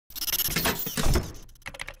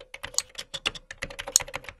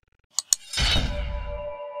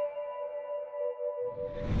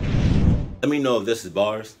Let me know if this is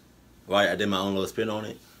bars. Right, I did my own little spin on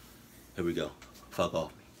it. Here we go. Fuck off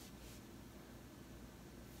me.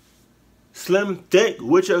 Slim thick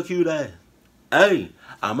with your cute ass. Hey,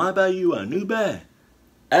 I might buy you a new bag.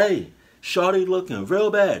 Hey, shawty looking real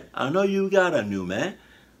bad. I know you got a new man.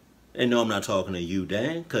 And no, I'm not talking to you,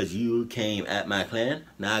 Dan, because you came at my clan.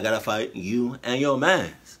 Now I gotta fight you and your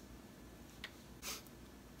mans.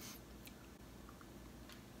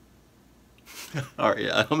 Alright,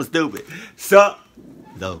 I'm stupid. Sup?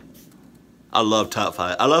 Though. I love top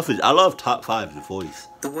 5. I love top 5's voice.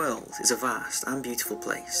 The world is a vast and beautiful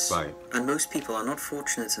place. Right. And most people are not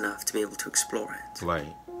fortunate enough to be able to explore it.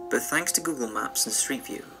 Right. But thanks to Google Maps and Street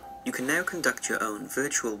View, you can now conduct your own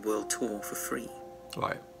virtual world tour for free.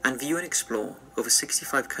 Right. And view and explore over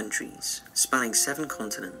 65 countries, spanning 7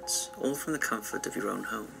 continents, all from the comfort of your own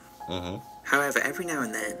home. However, every now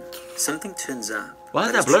and then, something turns up. Why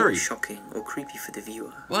is that blurry? Shocking or creepy for the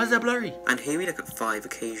viewer. Why is that blurry? And here we look at 5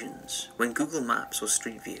 occasions when Google Maps or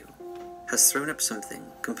Street View has thrown up something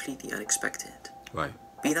completely unexpected. Right.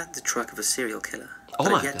 Be that the truck of a serial killer Oh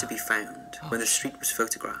that my had yet God. to be found when the street was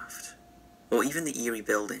photographed, or even the eerie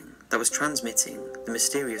building that was transmitting the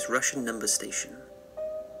mysterious Russian number station.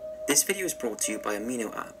 This video is brought to you by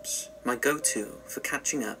Amino Apps, my go-to for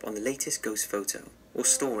catching up on the latest ghost photo or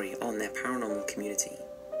story on their paranormal community,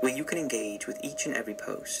 where you can engage with each and every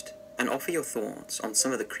post and offer your thoughts on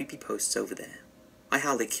some of the creepy posts over there. I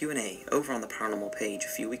held a Q&A over on the paranormal page a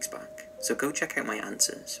few weeks back, so go check out my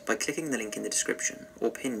answers by clicking the link in the description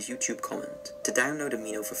or pinned YouTube comment to download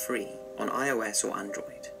Amino for free on iOS or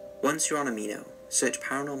Android. Once you're on Amino, search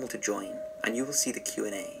Paranormal to join and you will see the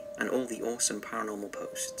Q&A and all the awesome paranormal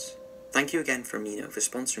posts. Thank you again for Amino for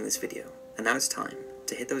sponsoring this video, and now it's time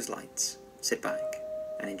to hit those lights, sit back,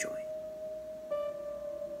 and enjoy.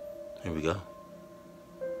 Here we go.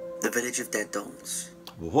 The Village of Dead Dolls.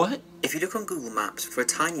 What? If you look on Google Maps for a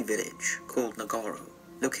tiny village called Nagoro,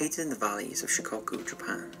 located in the valleys of Shikoku,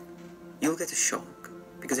 Japan, you'll get a shock,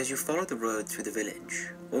 because as you follow the road through the village,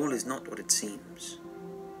 all is not what it seems.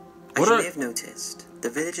 As you may have noticed, the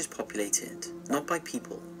village is populated not by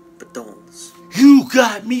people, but dolls. You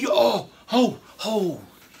got me. Oh, ho, ho.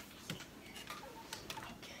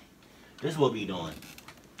 Okay. This what we doing.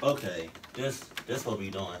 Okay. This what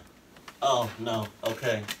we doing. Oh, no.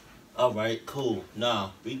 Okay. All right. Cool.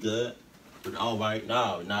 Nah, we good. But all right.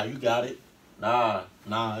 Nah, you got it. Nah,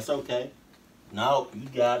 it's okay. No, you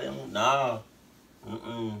got it. Nah.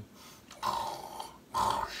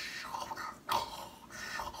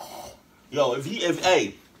 Yo, if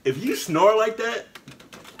you snore like that,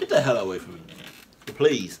 get the hell away from me.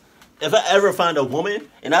 Please. If I ever find a woman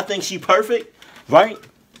and I think she perfect, right?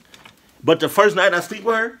 But the first night I sleep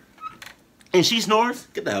with her and she snores,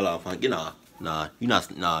 get the hell out of me. Nah, you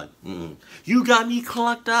not, nah. You got me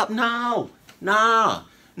clucked up. No. Nah.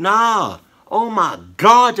 Oh my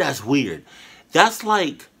God, that's weird. That's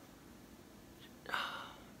like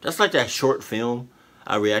that short film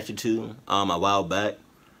I reacted to a while back.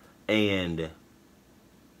 And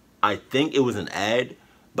I think it was an ad,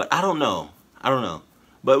 but I don't know.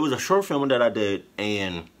 But it was a short film that I did,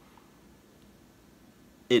 and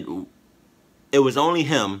it was only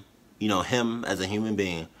him, him as a human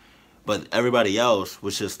being, but everybody else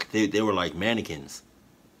was just, they were like mannequins.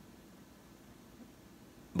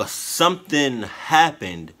 But something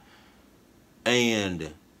happened,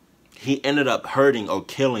 and he ended up hurting or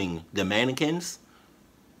killing the mannequins,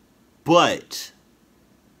 but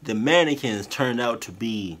the mannequins turned out to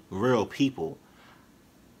be real people.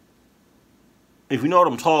 If you know what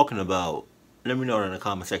I'm talking about, let me know in the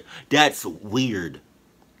comment section. That's weird.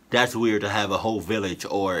 That's weird to have a whole village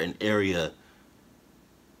or an area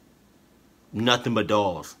nothing but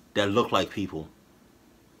dolls that look like people.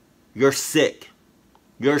 You're sick.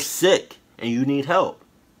 You're sick and you need help.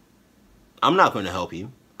 I'm not going to help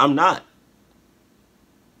you. I'm not.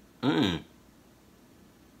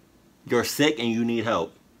 You're sick and you need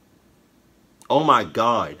help. Oh my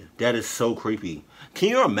God, that is so creepy. Can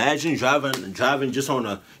you imagine driving just on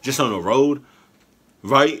a road,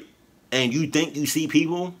 right? And you think you see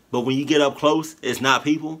people, but when you get up close, it's not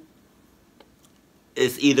people.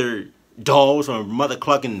 It's either dolls or mother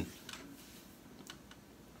clucking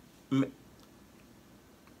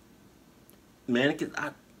mannequins.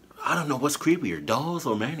 I don't know what's creepier, dolls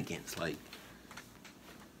or mannequins. Like,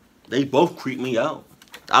 they both creep me out.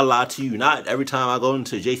 I lie to you not. Every time I go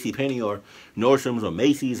into JCPenney or Nordstrom's or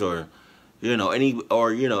Macy's or any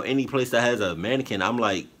place that has a mannequin, I'm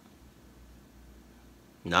like,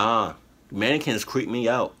 nah, mannequins creep me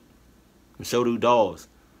out. And so do dolls.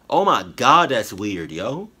 Oh my God, that's weird,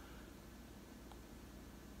 yo.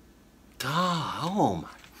 God, oh my.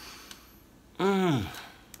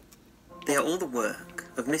 They are all the work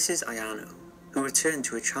of Mrs. Ayano, who returned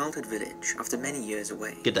to her childhood village after many years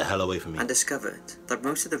away. Get the hell away from me. And discovered that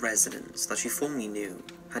most of the residents that she formerly knew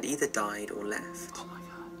had either died or left. Oh my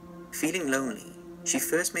god. Feeling lonely, she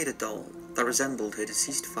first made a doll that resembled her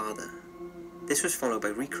deceased father. This was followed by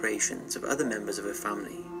recreations of other members of her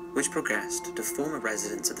family, which progressed to former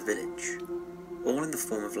residents of the village, all in the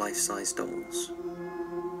form of life-size dolls.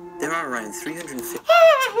 There are around 350...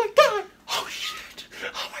 Oh my god! Oh shit!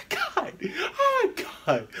 Oh my god! Oh my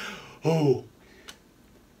god! Oh.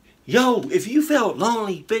 Yo, if you felt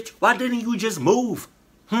lonely, bitch, why didn't you just move?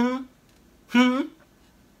 Why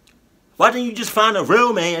didn't you just find a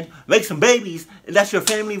real man, make some babies, and that's your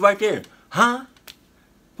family right there? Huh?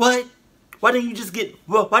 What? Why didn't you just get,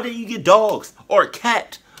 well, why didn't you get dogs or a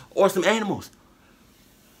cat or some animals?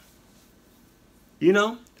 You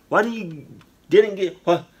know? Why didn't get,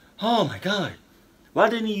 what? Oh my god. Why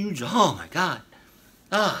didn't you, oh my god.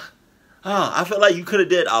 I feel like you could have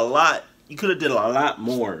did a lot. You could have did a lot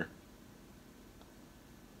more.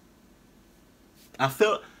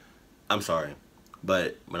 I'm sorry,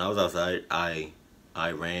 but when I was outside, I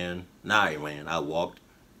walked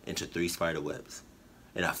into 3 spider webs.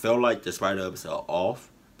 And I felt like the spider webs are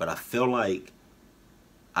off, but I feel like,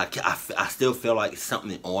 I still feel like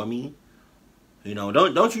something on me. You know,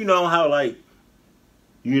 don't you know how, like,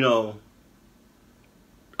 you know,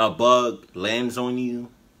 a bug lands on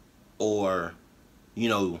you, or, you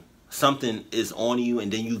know, something is on you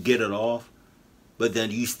and then you get it off, but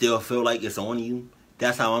then you still feel like it's on you?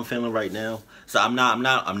 That's how I'm feeling right now. So I'm not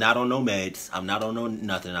on no meds. I'm not on no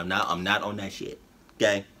nothing. I'm not on that shit.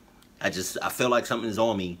 Okay? I feel like something's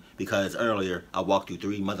on me because earlier I walked through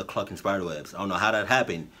 3 mother clucking spider webs. I don't know how that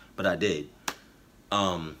happened, but I did.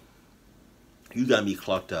 You got me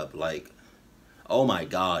clucked up. Like, oh my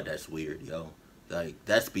god, that's weird, yo. Like,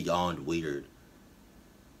 that's beyond weird.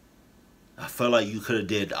 I feel like you could have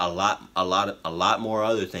did a lot more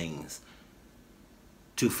other things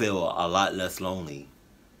to feel a lot less lonely.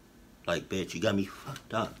 Like, bitch, you got me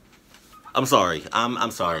fucked up. I'm sorry. I'm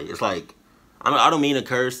sorry. It's like, I don't mean to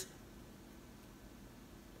curse.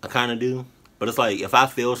 I kind of do. But it's like, if I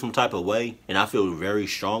feel some type of way, and I feel very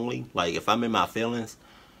strongly, like, if I'm in my feelings,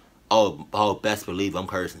 oh, best believe I'm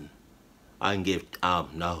cursing. I can give,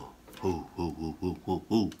 no.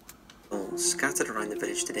 Ooh. Scattered around the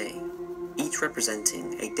village today, each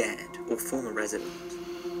representing a dead or former resident.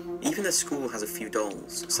 Even the school has a few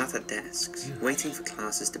dolls sat at desks, waiting for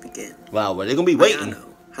classes to begin. Wow, well, they're gonna be waiting.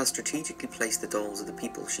 Ayano has strategically placed the dolls of the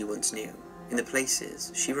people she once knew in the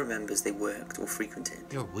places she remembers they worked or frequented.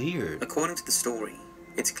 They're weird. According to the story,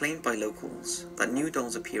 it's claimed by locals that new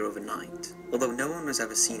dolls appear overnight, although no one has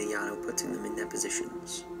ever seen Ayano putting them in their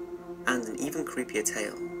positions. And an even creepier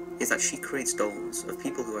tale is that she creates dolls of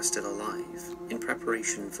people who are still alive in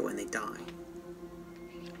preparation for when they die.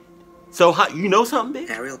 So, how, you know something,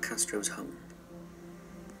 bitch? Ariel Castro's home.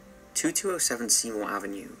 2207 Seymour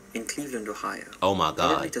Avenue in Cleveland, Ohio. Oh my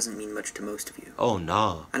god. Probably doesn't mean much to most of you. Oh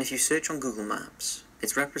no. And if you search on Google Maps,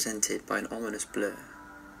 it's represented by an ominous blur.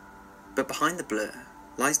 But behind the blur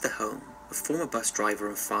lies the home of former bus driver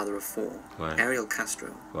and father of 4, right. Ariel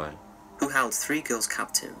Castro, Right. who held 3 girls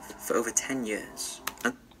captive for over 10 years.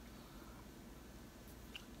 And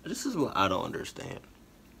This is what I don't understand.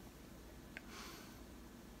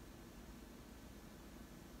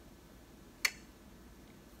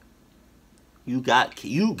 You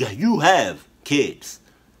have kids.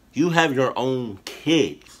 You have your own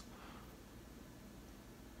kids.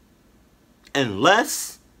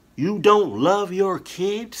 Unless you don't love your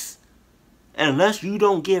kids, unless you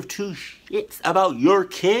don't give 2 shits about your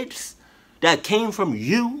kids that came from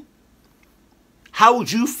you, how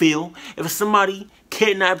would you feel if somebody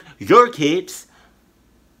kidnapped your kids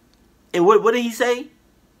and what did he say?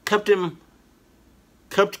 Kept him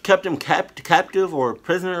captive or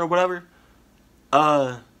prisoner or whatever?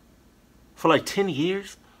 For like 10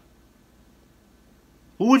 years?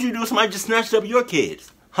 What would you do if somebody just snatched up your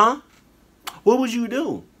kids? Huh? What would you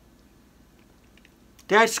do?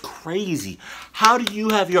 That's crazy. How do you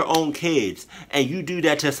have your own kids and you do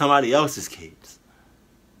that to somebody else's kids?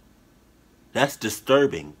 That's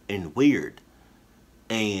disturbing and weird.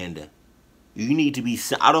 And you need to be,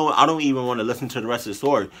 I don't even want to listen to the rest of the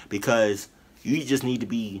story because you just need to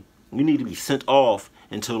be, sent off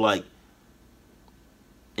into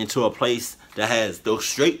a place that has those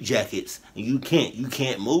straight jackets and you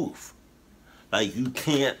can't move. Like, you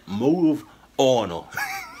can't move on them.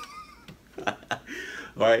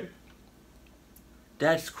 Right?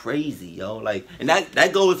 That's crazy, yo. Like, and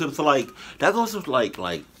that goes with like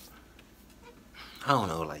I don't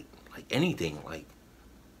know, like anything, like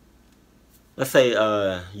let's say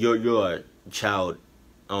you're a child,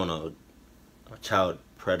 I don't know, a child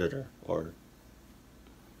predator or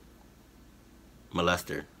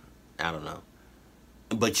molester, I don't know,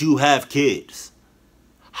 but you have kids.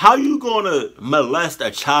 How you gonna molest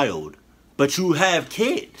a child, but you have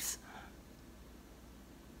kids?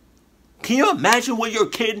 Can you imagine what your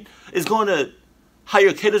kid is gonna, how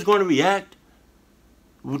your kid is going to react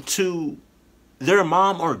to their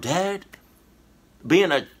mom or dad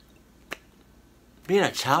being a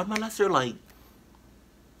child molester? Like,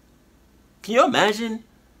 can you imagine?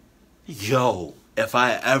 Yo, if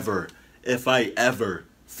I ever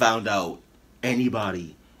found out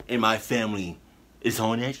anybody in my family is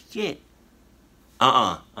on that shit,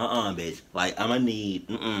 bitch. Like, I'm gonna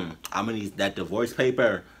need that divorce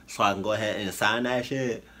paper so I can go ahead and sign that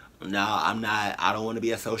shit. No, I'm not. I don't want to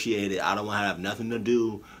be associated. I don't want to have nothing to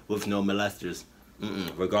do with no molesters.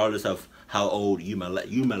 Regardless of how old you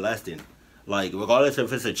molesting. Like, regardless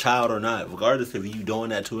if it's a child or not. Regardless if you doing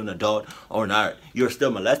that to an adult or not. You're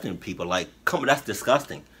still molesting people. Like, come on, that's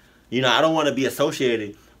disgusting. You know, I don't want to be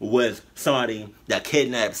associated with somebody that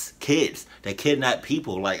kidnaps kids. That kidnap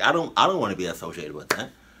people. Like, I don't want to be associated with that.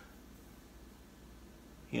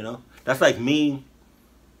 You know? That's like me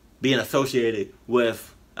being associated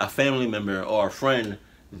with a family member or a friend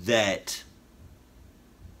that,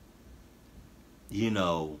 you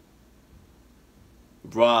know,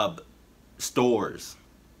 rob stores,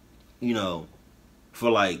 you know, for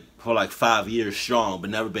like 5 years strong but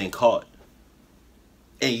never been caught.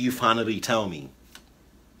 And you finally tell me,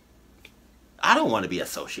 I don't want to be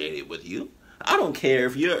associated with you. I don't care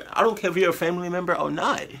if you're a family member or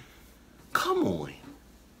not. Come on.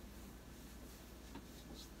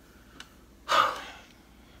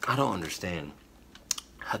 I don't understand.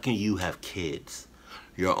 How can you have kids,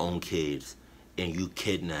 your own kids, and you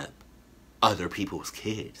kidnap other people's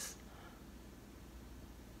kids?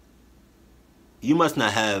 You must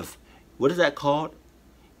not have, what is that called?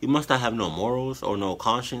 You must not have no morals or no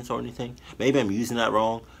conscience or anything. Maybe I'm using that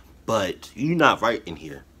wrong, but you're not right in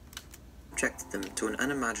here. Subjected them to an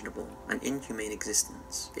unimaginable and inhumane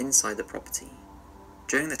existence inside the property.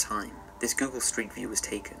 During the time this Google Street View was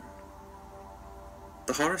taken.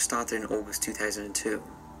 The horror started in August 2002,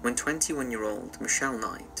 when 21-year-old Michelle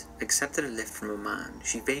Knight accepted a lift from a man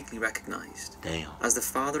she vaguely recognized as the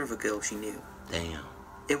father of a girl she knew. Damn.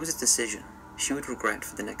 It was a decision she would regret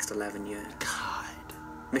for the next 11 years. God.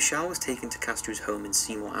 Michelle was taken to Castro's home in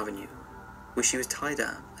Seymour Avenue, where she was tied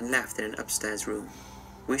up and left in an upstairs room,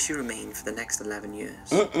 where she remained for the next 11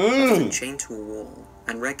 years, often chained to a wall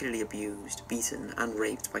and regularly abused, beaten, and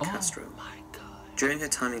raped by Castro. Oh my God. During her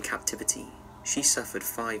time in captivity, she suffered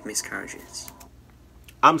 5 miscarriages.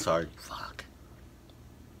 I'm sorry. Fuck.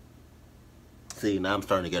 See, now I'm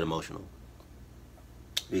starting to get emotional.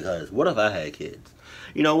 Because what if I had kids?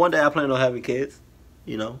 You know, one day I plan on having kids,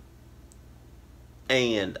 you know.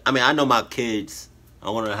 And, I mean, I know my kids,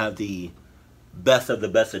 I want to have the best of the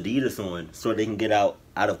best Adidas on so they can get out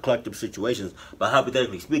of collective situations. But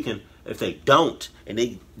hypothetically speaking, if they don't and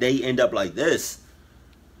they end up like this,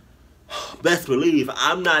 best believe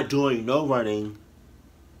I'm not doing no running.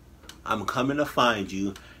 I'm coming to find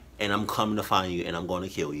you, and I'm coming to find you, and I'm going to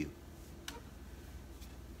kill you.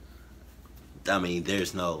 I mean,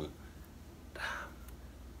 there's no...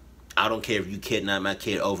 I don't care if you kidnap my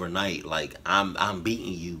kid overnight. Like, I'm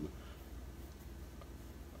beating you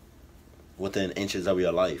within inches of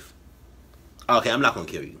your life. Okay, I'm not gonna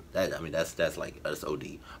kill you. That's like that's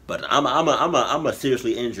OD. But I'm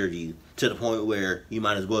seriously injure you to the point where you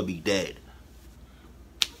might as well be dead.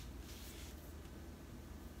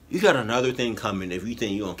 You got another thing coming. If you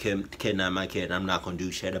think you gonna kidnap my kid, I'm not gonna do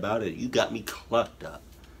shit about it. You got me clucked up.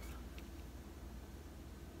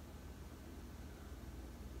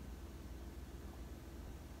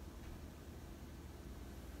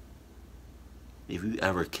 If you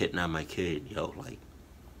ever kidnap my kid, yo, like,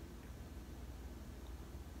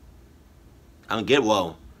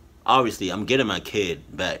 obviously I'm getting my kid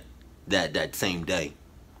back that same day.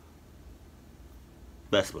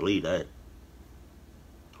 Best believe that.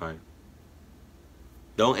 Right.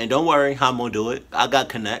 Don't worry how I'm gonna do it. I got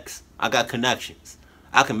connects. I got connections.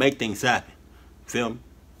 I can make things happen. Feel me?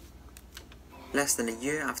 Less than a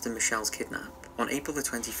year after Michelle's kidnap, on April the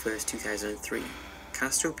 21st, 2003,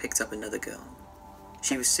 Castro picked up another girl.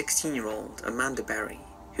 She was 16-year-old Amanda Berry,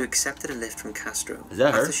 who accepted a lift from Castro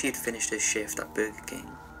after she had finished her shift at Burger King.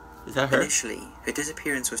 Is that her? Initially, her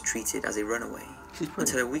disappearance was treated as a runaway,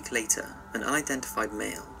 until a week later, an unidentified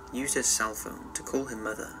male used her cell phone to call her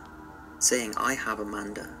mother, saying, "I have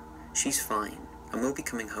Amanda. She's fine, and will be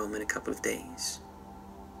coming home in a couple of days."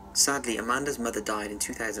 Sadly, Amanda's mother died in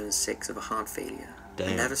 2006 of a heart failure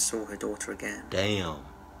and never saw her daughter again. Damn.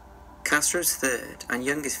 Castro's third and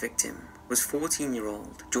youngest victim was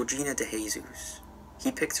 14-year-old Georgina de Jesus.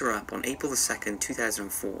 He picked her up on April 2,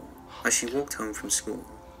 2004, as she walked home from school.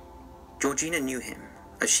 Georgina knew him,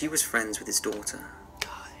 as she was friends with his daughter.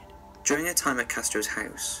 During her time at Castro's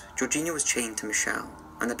house, Georgina was chained to Michelle,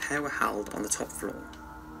 and the pair were held on the top floor.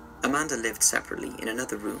 Amanda lived separately in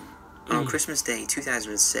another room, and on Christmas Day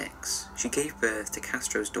 2006, she gave birth to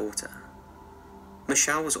Castro's daughter.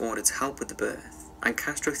 Michelle was ordered to help with the birth, and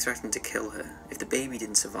Castro threatened to kill her if the baby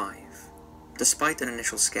didn't survive. Despite an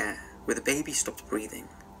initial scare, where the baby stopped breathing,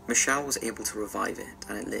 Michelle was able to revive it,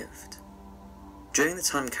 and it lived. During the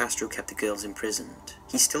time Castro kept the girls imprisoned,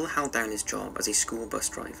 he still held down his job as a school bus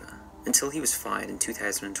driver, until he was fired in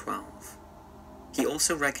 2012. He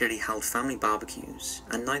also regularly held family barbecues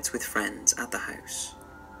and nights with friends at the house,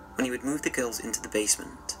 when he would move the girls into the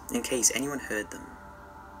basement, in case anyone heard them.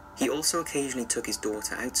 He also occasionally took his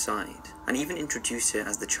daughter outside, and even introduced her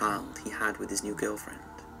as the child he had with his new girlfriend.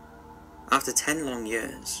 After 10 long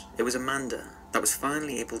years, it was Amanda that was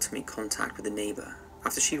finally able to make contact with a neighbor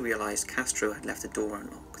after she realized Castro had left the door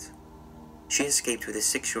unlocked. She escaped with his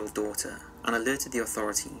 6-year-old daughter and alerted the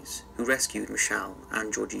authorities, who rescued Michelle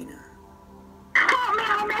and Georgina. Help me,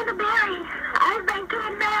 I'm Mary. I've been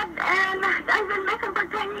kidnapped and I've been missing for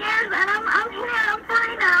 10 years and I'm here, I'm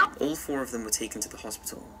fine now. All 4 of them were taken to the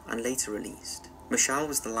hospital and later released. Michelle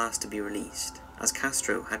was the last to be released, as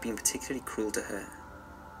Castro had been particularly cruel to her,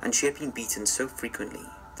 and she had been beaten so frequently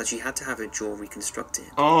that she had to have her jaw reconstructed.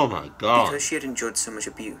 Oh my God. Because she had endured so much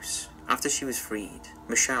abuse, after she was freed,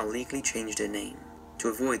 Michelle legally changed her name to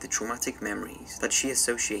avoid the traumatic memories that she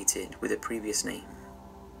associated with her previous name.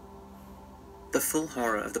 The full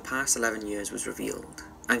horror of the past 11 years was revealed,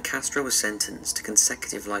 and Castro was sentenced to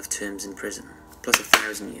consecutive life terms in prison, plus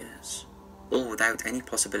 1,000 years, all without any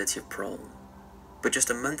possibility of parole. But just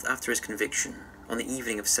a month after his conviction, on the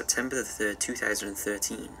evening of September 3,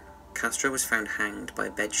 2013, Castro was found hanged by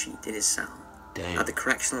a bedsheet in his cell at the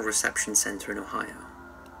Correctional Reception Center in Ohio.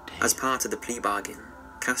 As part of the plea bargain,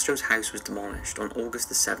 Castro's house was demolished on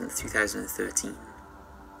August 7, 2013,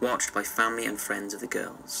 watched by family and friends of the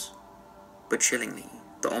girls. But chillingly,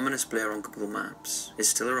 the ominous blur on Google Maps is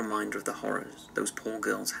still a reminder of the horrors those poor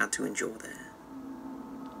girls had to endure there.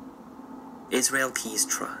 Israel Keyes'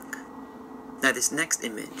 truck. Now this next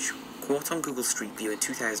image, caught on Google Street View in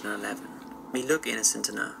 2011, may look innocent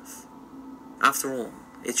enough. After all,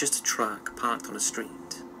 it's just a truck parked on a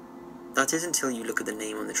street. That is until you look at the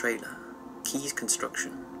name on the trailer, Keyes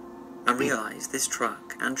Construction, and realise this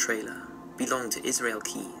truck and trailer belong to Israel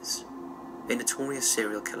Keyes, a notorious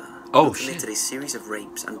serial killer who committed a series of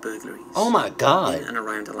rapes and burglaries in and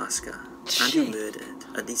around Alaska, and who murdered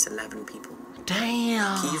at least 11 people.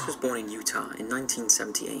 Damn. Keyes was born in Utah in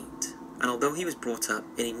 1978, and although he was brought up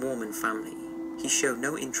in a Mormon family, he showed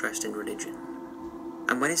no interest in religion.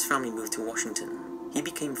 And when his family moved to Washington, he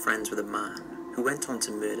became friends with a man who went on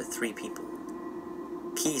to murder 3 people.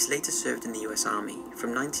 Keyes later served in the US Army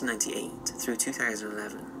from 1998 through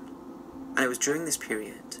 2011, and it was during this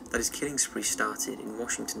period that his killing spree started in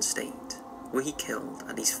Washington state, where he killed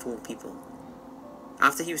at least 4 people.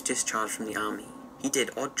 After he was discharged from the army, he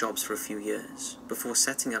did odd jobs for a few years before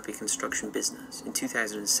setting up a construction business in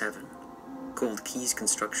 2007 called Keyes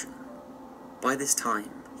Construction. By this time,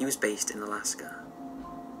 he was based in Alaska.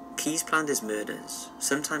 Keyes planned his murders,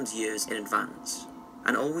 sometimes years in advance,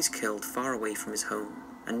 and always killed far away from his home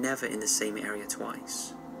and never in the same area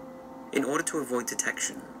twice. In order to avoid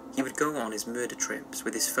detection, he would go on his murder trips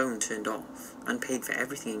with his phone turned off and paid for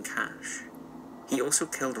everything in cash. He also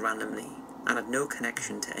killed randomly and had no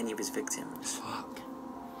connection to any of his victims.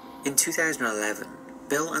 In 2011,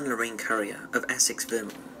 Bill and Lorraine Currier of Essex,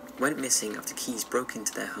 Vermont, went missing after Keyes broke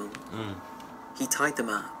into their home. He tied them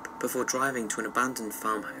up before driving to an abandoned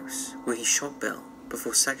farmhouse where he shot Bill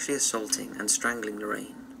before sexually assaulting and strangling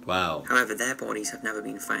Lorraine. Wow. However, their bodies have never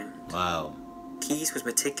been found. Wow. Keyes was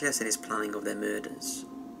meticulous in his planning of their murders.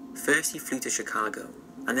 First he flew to Chicago,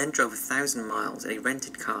 and then drove 1,000 miles in a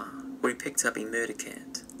rented car where he picked up a murder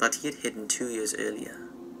kit that he had hidden 2 years earlier.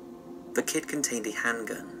 The kit contained a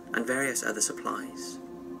handgun and various other supplies.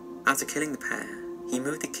 After killing the pair, he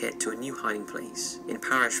moved the kit to a new hiding place in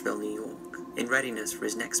Parrishville, New York, in readiness for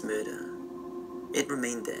his next murder. It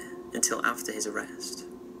remained there until after his arrest.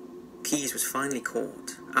 Keyes was finally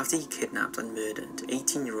caught after he kidnapped and murdered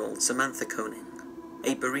 18-year-old Samantha Koenig,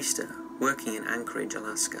 a barista working in Anchorage,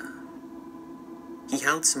 Alaska. He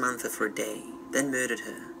held Samantha for a day, then murdered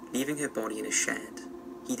her, leaving her body in a shed.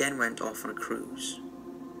 He then went off on a cruise.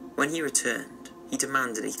 When he returned, he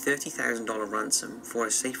demanded a $30,000 ransom for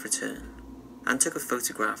a safe return, and took a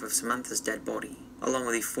photograph of Samantha's dead body, along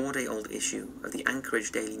with a 4-day-old issue of the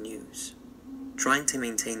Anchorage Daily News, trying to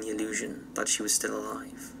maintain the illusion that she was still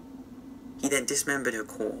alive. He then dismembered her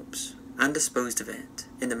corpse and disposed of it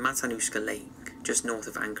in the Matanuska Lake, just north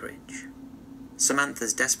of Anchorage.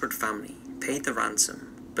 Samantha's desperate family paid the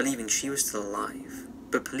ransom, believing she was still alive,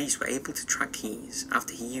 but police were able to track Keyes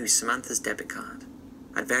after he used Samantha's debit card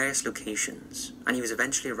at various locations, and he was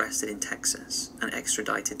eventually arrested in Texas and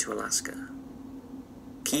extradited to Alaska.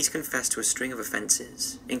 Keyes confessed to a string of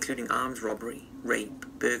offences, including armed robbery, rape,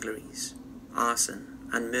 burglaries, arson,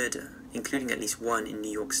 and murder, including at least one in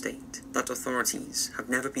New York State, that authorities have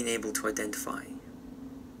never been able to identify.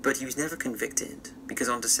 But he was never convicted, because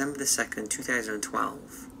on December 2nd,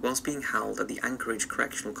 2012, whilst being held at the Anchorage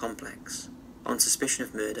Correctional Complex, on suspicion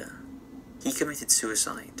of murder, he committed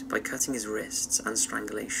suicide by cutting his wrists and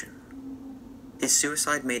strangulation. His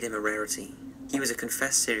suicide made him a rarity. He was a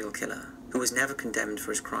confessed serial killer who was never condemned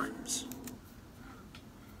for his crimes.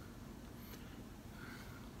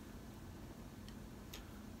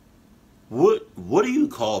 What do you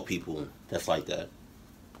call people that's like that?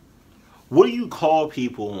 What do you call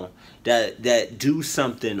people that do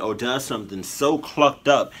something or does something so clucked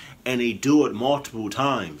up and they do it multiple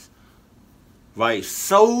times? Right?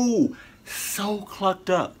 So clucked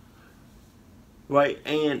up. Right?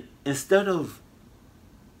 And instead of,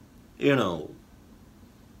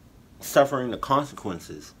 suffering the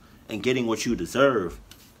consequences and getting what you deserve,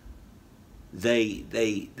 they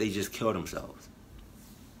just kill themselves.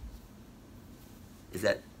 Is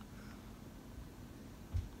that?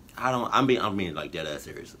 I'm being like dead ass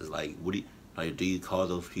serious. It's like, do you call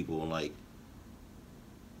those people like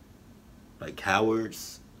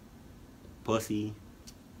cowards, pussy?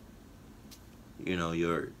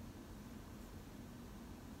 You're.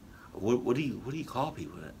 What do you call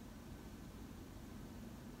people that?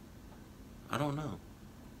 I don't know.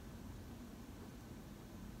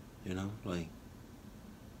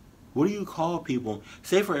 What do you call people?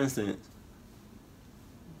 Say for instance,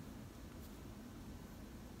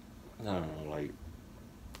 I don't know,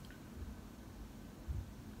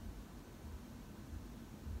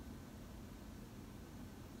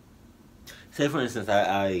 say for instance,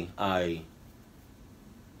 I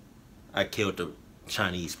killed the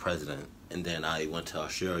Chinese president, and then I went to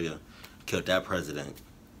Australia, killed that president.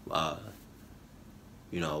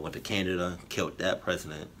 Went to Canada, killed that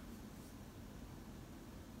president.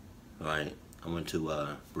 Right? I went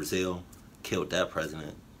to Brazil, killed that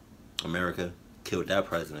president. America, killed that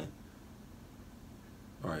president.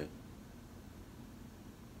 Right?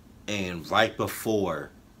 And right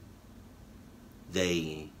before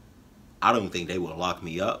I don't think they would lock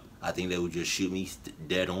me up. I think they would just shoot me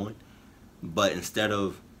dead on. But instead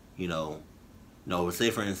of, say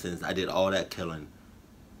for instance, I did all that killing.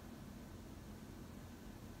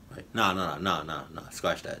 Right? No,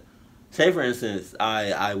 scratch that. Say for instance,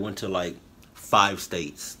 I went to 5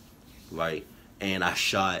 states, right? And I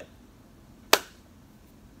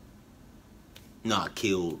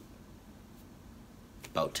killed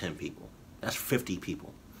about 10 people. That's 50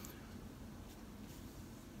 people.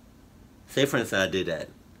 Say for instance I did that,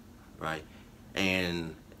 right?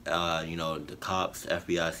 And the cops,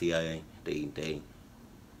 FBI, CIA, they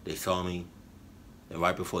saw me, and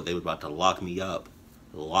right before they were about to lock me up,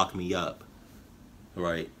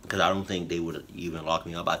 right? Because I don't think they would even lock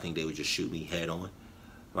me up. I think they would just shoot me head on,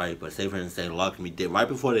 right? But say for instance they locked me dead. Right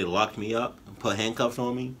before they locked me up and put handcuffs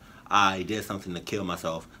on me, I did something to kill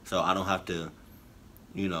myself, so I don't have to,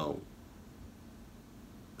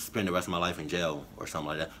 spend the rest of my life in jail or something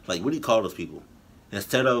like that. What do you call those people?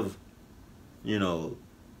 Instead of,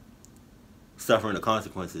 suffering the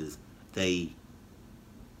consequences, they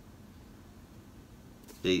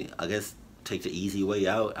I guess take the easy way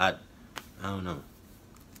out. I don't know.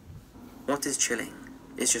 What is chilling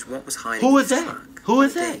is just what was hiding. Who is that? Who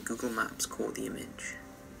is that? Google Maps caught the image.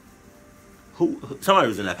 Somebody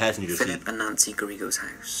was in that passenger seat. Philip and Nancy Garrigo's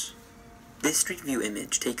house. This street view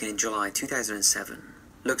image, taken in July 2007,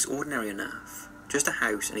 looks ordinary enough. Just a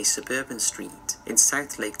house in a suburban street in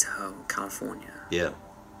South Lake Tahoe, California. Yeah.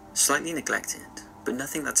 Slightly neglected, but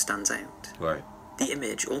nothing that stands out. Right. The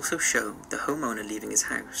image also showed the homeowner leaving his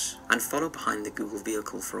house and followed behind the Google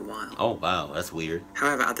vehicle for a while. Oh wow, that's weird.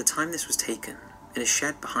 However, at the time this was taken, in a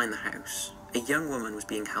shed behind the house, a young woman was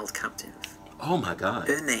being held captive. Oh my God.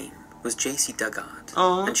 Her name was JC Dugard,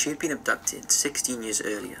 and she had been abducted 16 years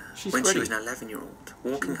earlier when she was an 11-year-old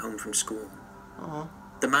walking home from school.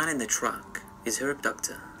 The man in the truck is her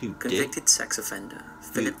abductor, convicted sex offender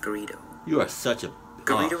Philip Garrido. You are such a...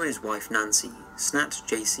 Garrido and his wife Nancy snatched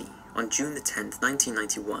JC on June the 10th,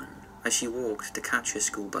 1991, as she walked to catch her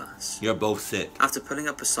school bus. You're both sick. After pulling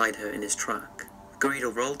up beside her in his truck,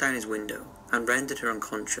 Garrido rolled down his window and rendered her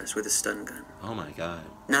unconscious with a stun gun. Oh my God.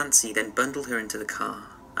 Nancy then bundled her into the car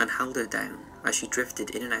and held her down as she drifted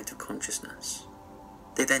in and out of consciousness.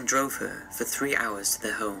 They then drove her for 3 hours to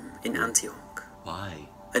their home in Antioch. Why?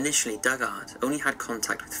 Initially, Dugard only had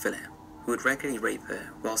contact with Philip, who would regularly rape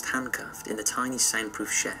her whilst handcuffed in the tiny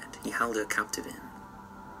soundproof shed he held her captive in.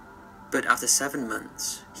 But after 7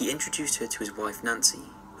 months, he introduced her to his wife Nancy,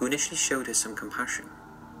 who initially showed her some compassion,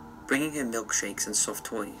 bringing her milkshakes and soft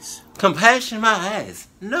toys. Compassion my ass.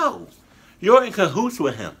 No. You're in cahoots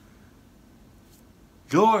with him.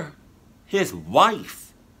 You're his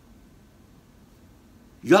wife.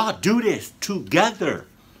 Y'all do this together.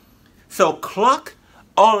 So cluck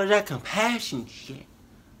all of that compassion shit.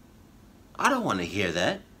 I don't want to hear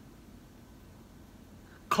that.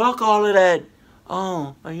 Cluck all of that.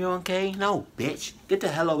 Oh, are you okay? No, bitch. Get the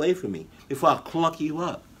hell away from me before I cluck you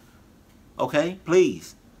up. Okay,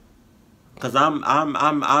 please. Cause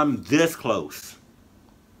I'm this close.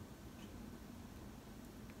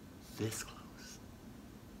 This close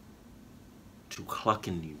to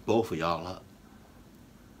clucking you, both of y'all up.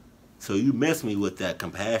 So you miss me with that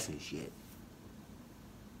compassion shit.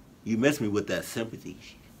 You miss me with that sympathy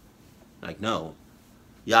shit. Like, no.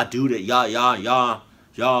 Y'all do that.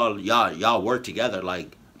 Y'all work together.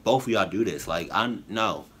 Like, both of y'all do this. Like,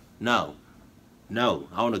 no. God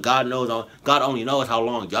knows. God only knows how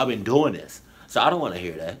long y'all been doing this. So I don't want to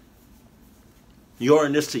hear that. You're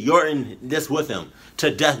in this with him. To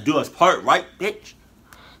death do us part, right, bitch?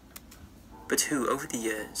 But who, over the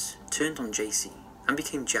years, turned on JC and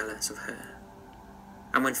became jealous of her.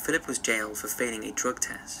 And when Philip was jailed for failing a drug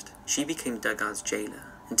test, she became Dugard's jailer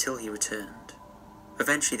until he returned.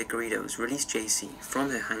 Eventually, the Garridos released JC from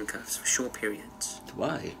her handcuffs for short periods.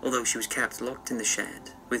 Why? Although she was kept locked in the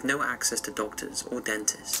shed with no access to doctors or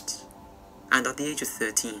dentists. And at the age of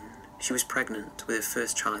 13, she was pregnant with her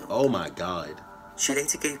first child. Oh my God. She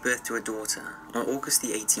later gave birth to a daughter on August the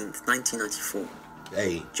 18th, 1994.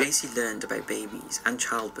 Hey. JC learned about babies and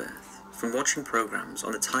childbirth from watching programs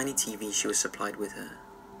on the tiny TV she was supplied with her.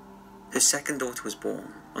 Her second daughter was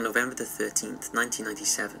born on November the 13th,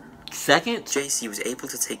 1997. Second? JC was able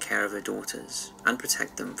to take care of her daughters and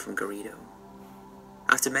protect them from Garrido.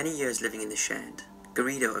 After many years living in the shed,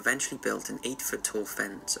 Garrido eventually built an 8-foot-tall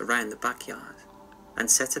fence around the backyard and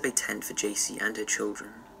set up a tent for JC and her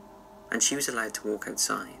children, and she was allowed to walk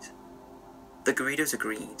outside. The Garridos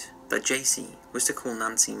agreed that JC was to call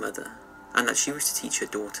Nancy mother, and that she was to teach her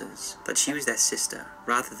daughters that she was their sister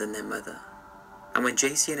rather than their mother. And when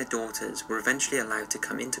JC and her daughters were eventually allowed to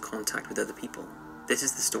come into contact with other people, this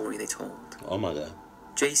is the story they told. Oh my God.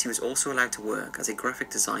 JC was also allowed to work as a graphic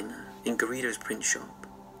designer in Garrido's print shop,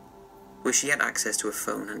 where she had access to a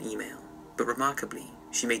phone and email, but remarkably,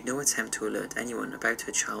 she made no attempt to alert anyone about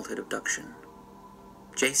her childhood abduction.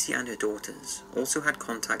 JC and her daughters also had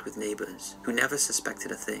contact with neighbors who never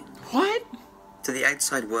suspected a thing. What? To the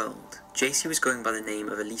outside world, JC was going by the name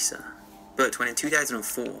of Elisa, but when in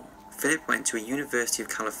 2004, Philip went to a University of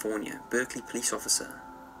California Berkeley police officer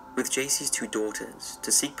with JC's 2 daughters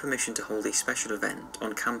to seek permission to hold a special event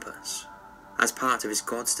on campus as part of his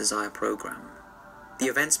God's Desire program. The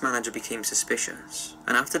event's manager became suspicious,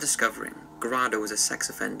 and after discovering Garrido was a sex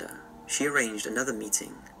offender, she arranged another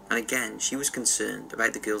meeting, and again she was concerned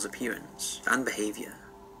about the girl's appearance and behavior,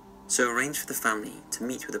 so arranged for the family to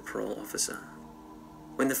meet with a parole officer.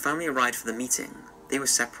 When the family arrived for the meeting, they were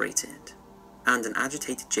separated, and an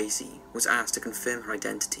agitated JC was asked to confirm her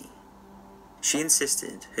identity. She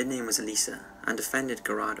insisted her name was Elisa and defended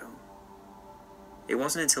Garrido. It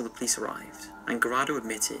wasn't until the police arrived, and Garrido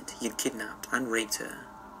admitted he had kidnapped and raped her,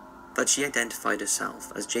 that she identified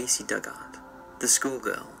herself as JC Dugard, the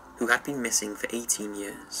schoolgirl who had been missing for 18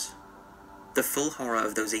 years. The full horror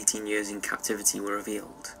of those 18 years in captivity were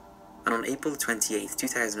revealed, and on April 28,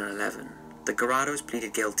 2011, the Garridos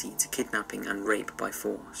pleaded guilty to kidnapping and rape by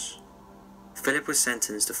force. Philip was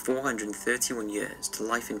sentenced to 431 years to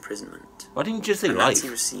life imprisonment. Why didn't you say and life? Nancy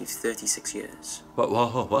received 36 years. What?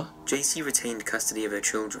 JC retained custody of her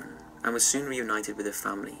children and was soon reunited with her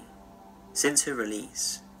family. Since her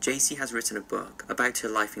release, JC has written a book about her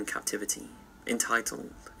life in captivity,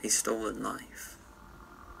 entitled A Stolen Life.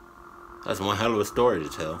 That's one hell of a story to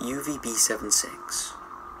tell. UVB-76.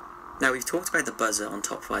 Now, we've talked about the buzzer on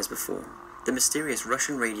Top 5s before, the mysterious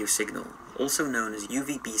Russian radio signal, also known as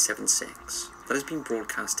UVB-76, that has been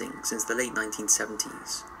broadcasting since the late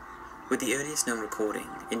 1970s, with the earliest known recording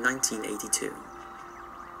in 1982.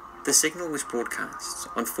 The signal, which broadcasts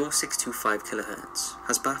on 4625 kHz,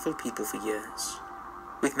 has baffled people for years.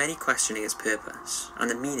 with many questioning its purpose and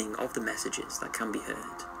the meaning of the messages that can be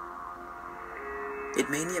heard. It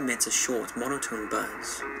mainly emits a short monotone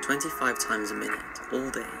buzz, 25 times a minute, all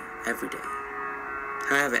day, every day.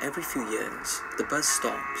 However, every few years, the buzz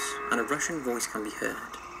stops and a Russian voice can be heard,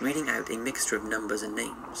 reading out a mixture of numbers and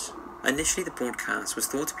names. Initially, the broadcast was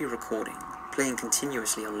thought to be a recording, playing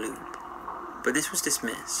continuously on loop, but this was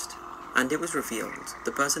dismissed, and it was revealed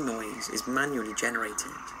the buzzer noise is manually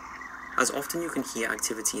generated, as often you can hear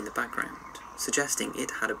activity in the background, suggesting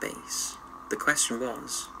it had a base. The question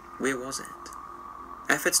was, where was it?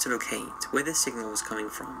 Efforts to locate where this signal was coming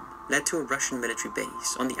from led to a Russian military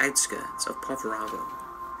base on the outskirts of Povravo,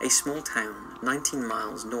 a small town 19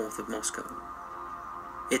 miles north of Moscow.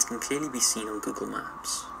 It can clearly be seen on Google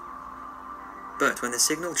Maps. But when the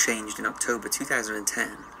signal changed in October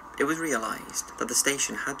 2010, it was realized that the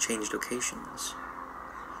station had changed locations.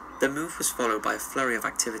 The move was followed by a flurry of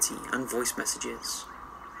activity and voice messages.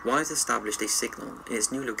 Wires established a signal in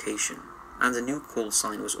its new location, and a new call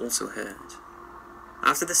sign was also heard.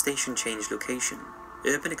 After the station changed location,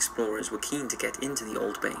 urban explorers were keen to get into the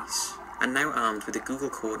old base, and now armed with the Google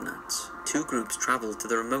coordinates, two groups travelled to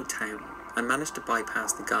the remote town and managed to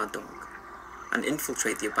bypass the guard dog and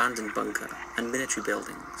infiltrate the abandoned bunker and military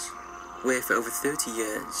buildings, where for over 30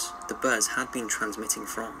 years the buzz had been transmitting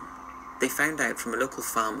from. They found out from a local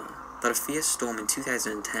farmer that a fierce storm in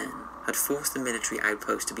 2010 had forced the military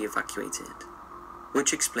outpost to be evacuated,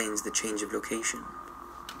 which explains the change of location.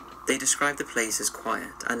 They described the place as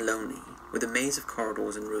quiet and lonely, with a maze of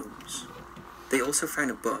corridors and rooms. They also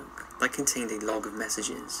found a book that contained a log of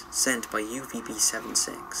messages sent by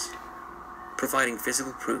UVB-76, providing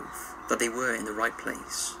physical proof that they were in the right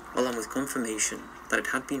place, along with confirmation that it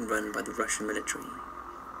had been run by the Russian military.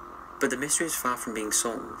 But the mystery is far from being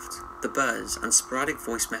solved. The buzz and sporadic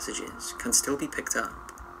voice messages can still be picked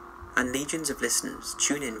up, and legions of listeners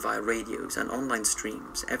tune in via radios and online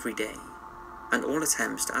streams every day, and all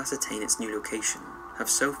attempts to ascertain its new location have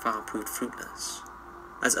so far proved fruitless,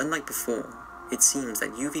 as unlike before, it seems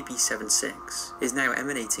that UVB-76 is now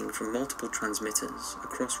emanating from multiple transmitters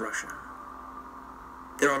across Russia.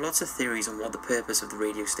 There are lots of theories on what the purpose of the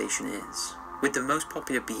radio station is, with the most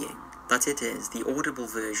popular being that it is the audible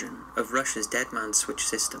version of Russia's Dead Man Switch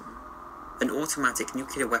system, an automatic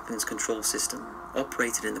nuclear weapons control system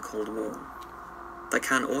operated in the Cold War, that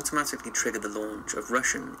can automatically trigger the launch of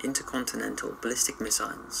Russian intercontinental ballistic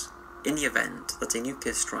missiles in the event that a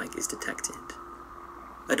nuclear strike is detected.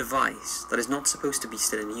 A device that is not supposed to be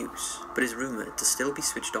still in use, but is rumoured to still be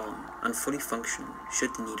switched on and fully function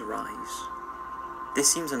should the need arise.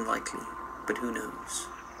 This seems unlikely, but who knows?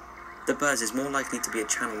 The buzz is more likely to be a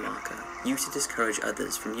channel marker used to discourage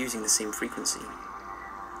others from using the same frequency,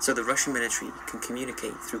 so the Russian military can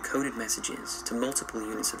communicate through coded messages to multiple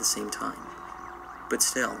units at the same time. But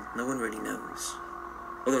still, no one really knows.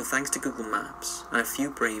 Although thanks to Google Maps and a few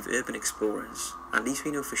brave urban explorers, at least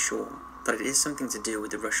we know for sure that it is something to do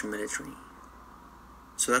with the Russian military.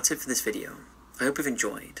 So that's it for this video. I hope you've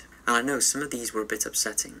enjoyed, and I know some of these were a bit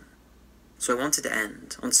upsetting. So I wanted to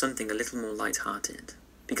end on something a little more light-hearted,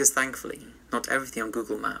 because thankfully, not everything on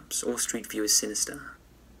Google Maps or Street View is sinister.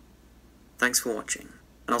 Thanks for watching,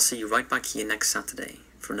 and I'll see you right back here next Saturday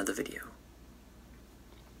for another video.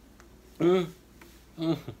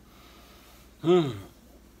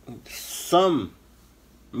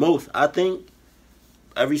 I think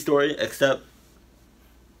every story except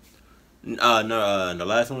the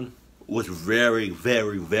last one was very,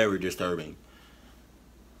 very, very disturbing.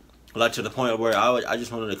 Like to the point where I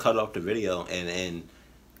just wanted to cut off the video and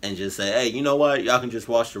just say, hey, you know what? Y'all can just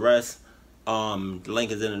watch the rest. The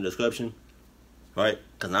link is in the description, right?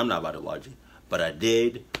 Because I'm not about to watch it, but I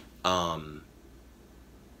did.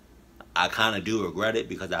 I kind of do regret it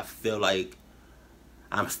because I feel like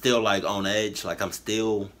I'm still like on edge. Like I'm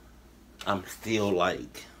still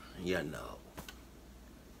like, you know,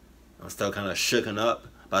 I'm still kind of shooken up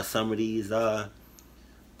by some of these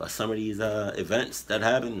events that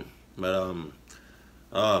happen. But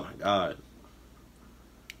oh my God,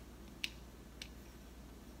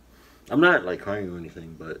 I'm not like crying or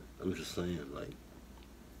anything, but I'm just saying, like,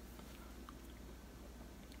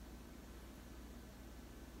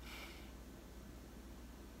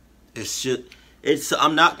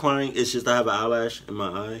 I'm not crying, it's just I have an eyelash in my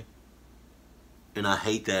eye. And I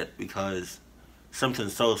hate that because something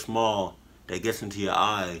so small that gets into your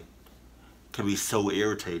eye can be so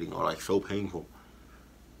irritating or like so painful.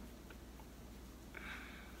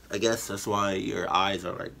 I guess that's why your eyes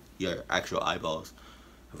are like, your actual eyeballs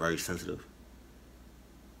are very sensitive.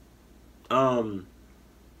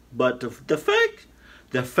 But the fact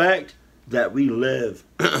that we live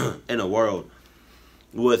in a world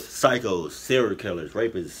with psychos, serial killers,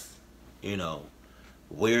 rapists, you know,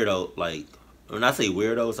 weirdo, like, when I say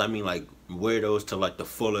weirdos, I mean like weirdos to like the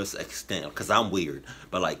fullest extent, because I'm weird,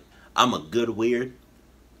 but like I'm a good weird,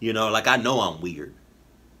 you know, like I know I'm weird,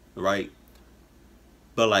 right?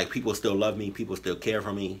 But like people still love me, people still care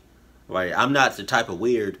for me, right? I'm not the type of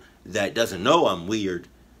weird that doesn't know I'm weird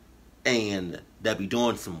and that be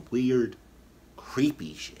doing some weird,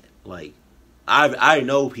 creepy shit. Like I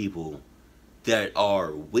know people that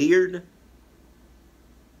are weird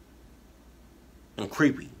and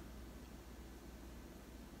creepy.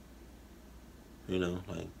 You know,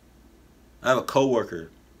 like I have a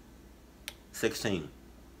coworker, 16,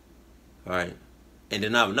 right, and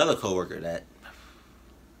then I have another coworker that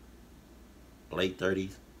late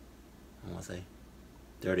 30s, I want to say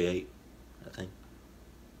 38, I think.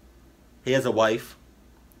 He has a wife,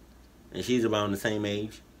 and she's around the same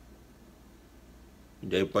age.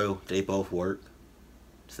 They both work,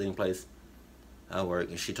 same place I work,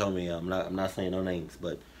 and she told me I'm not saying no names,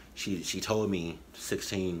 but she told me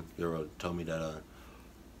 16-year-old told me that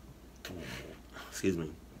excuse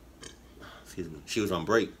me, she was on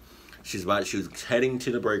break. She was heading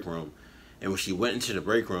to the break room, and when she went into the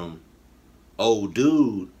break room, old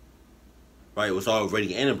dude, right, was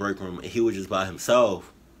already in the break room, and he was just by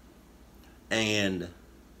himself. And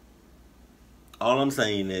all I'm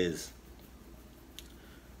saying is,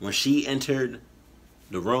 when she entered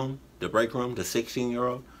the room, the break room, the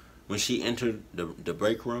 16-year-old, when she entered the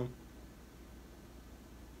break room,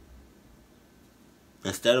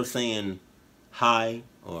 instead of saying hi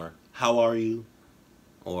or how are you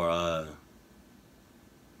or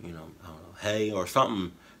you know, I don't know, hey or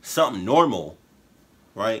something normal,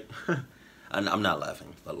 right? I'm not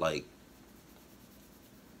laughing, but like,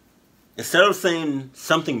 instead of saying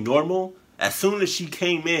something normal, as soon as she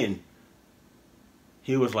came in,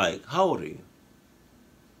 he was like, how old are you?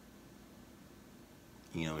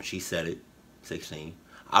 You know, and she said it, 16.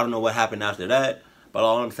 I don't know what happened after that, but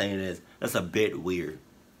all I'm saying is, that's a bit weird.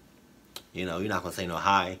 You know, you're not going to say no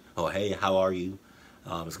hi, or hey, how are you?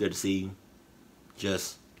 It's good to see you.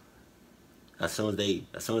 Just, as soon as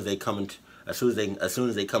they come into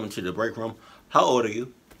the break room, how old are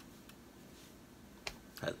you?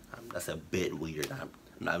 That's a bit weird. I'm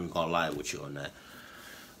not even gonna lie with you on that.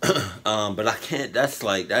 But I can't. That's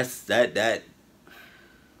the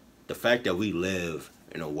fact that we live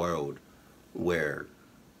in a world where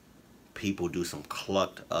people do some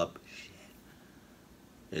clucked up shit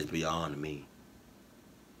is beyond me.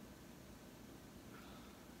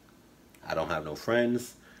 I don't have no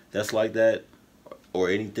friends that's like that, or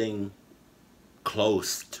anything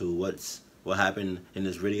close to what happened in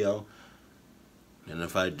this video. And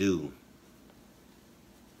if I do,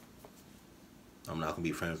 I'm not gonna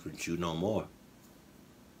be friends with you no more.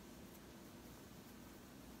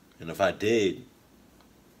 And if I did,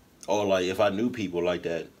 or like if I knew people like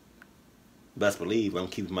that, best believe I'm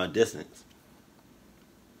keeping my distance.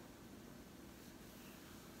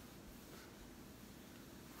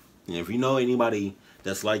 And if you know anybody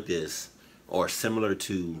that's like this, or similar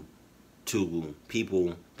to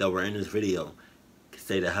people that were in this video,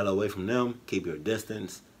 stay the hell away from them, keep your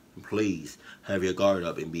distance, and please have your guard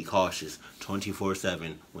up and be cautious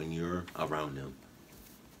 24/7 when you're around them.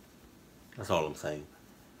 That's all I'm saying.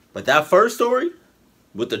 But that first story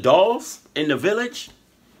with the dolls in the village,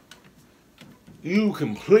 you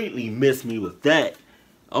completely missed me with that.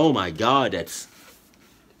 Oh my God,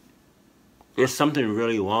 there's something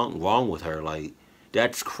really wrong with her. Like,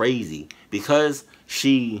 that's crazy. Because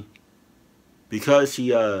she didn't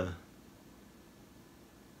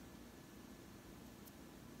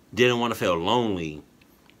want to feel lonely,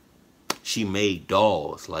 she made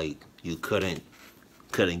dolls. Like, you couldn't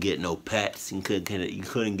get no pets. You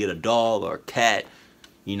couldn't get a dog or a cat,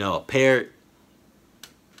 you know, a parrot.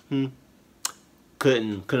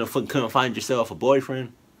 Couldn't find yourself a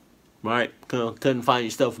boyfriend, right? Couldn't find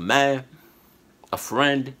yourself a man, a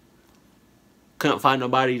friend. Couldn't find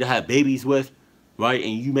nobody to have babies with, right?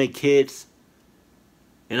 And you make kids,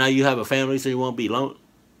 and now you have a family, so you won't be alone.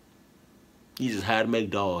 You just had to make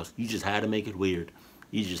dolls. You just had to make it weird.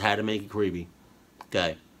 You just had to make it creepy.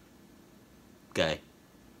 Okay.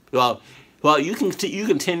 Well, you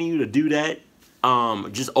continue to do that.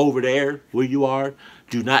 Just over there where you are.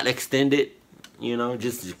 Do not extend it. You know,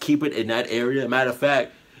 just keep it in that area. Matter of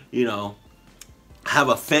fact, you know, have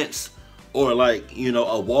a fence or like, you know,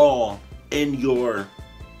 a wall in your,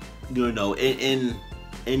 you know, in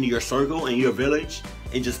your circle, in your village,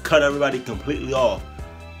 and just cut everybody completely off.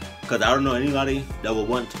 Because I don't know anybody that would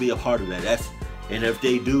want to be a part of that. And if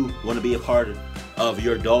they do want to be a part of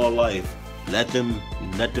your doll life, let them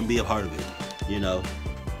be a part of it. You know,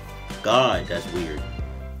 God, that's weird.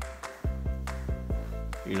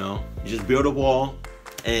 You know, just build a wall,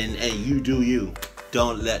 and you do you.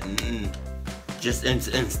 Don't let just and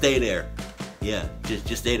stay there. Yeah,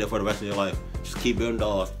 just stay there for the rest of your life. Just keep building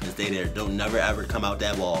dolls and stay there. Don't never ever come out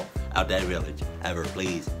that wall, out that village, ever,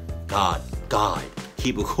 please. God,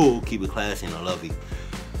 keep it cool, keep it classy, and I love you.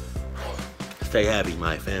 Stay happy,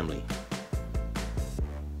 my family.